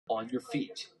on your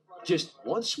feet. Just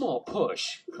one small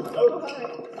push,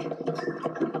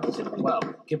 well,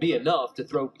 can be enough to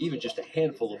throw even just a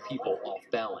handful of people off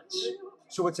balance.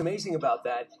 So what's amazing about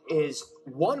that is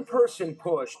one person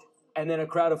pushed, and then a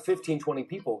crowd of 15, 20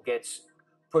 people gets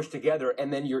pushed together,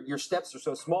 and then your steps are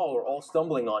so small, we're all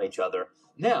stumbling on each other.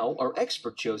 Now, our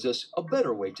expert shows us a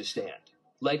better way to stand.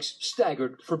 Legs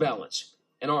staggered for balance,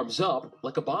 and arms up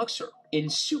like a boxer. In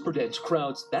super dense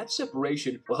crowds, that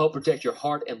separation will help protect your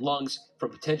heart and lungs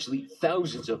from potentially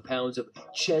thousands of pounds of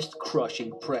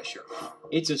chest-crushing pressure.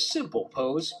 It's a simple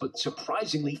pose, but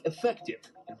surprisingly effective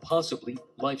and possibly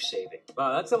life-saving.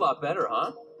 Wow, that's a lot better,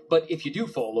 huh? But if you do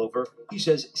fall over, he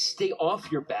says stay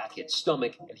off your back and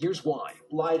stomach, and here's why.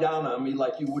 Lie down on me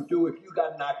like you would do if you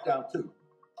got knocked down too.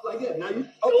 Like that. Now you.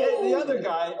 Okay, the other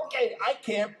guy. Okay, I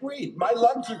can't breathe. My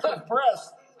lungs are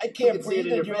compressed. I can't breathe,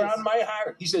 and you're on my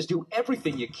heart. He says do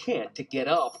everything you can to get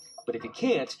up, but if you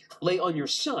can't, lay on your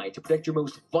side to protect your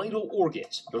most vital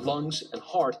organs, your lungs and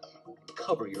heart, and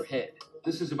cover your head.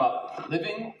 This is about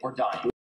living or dying.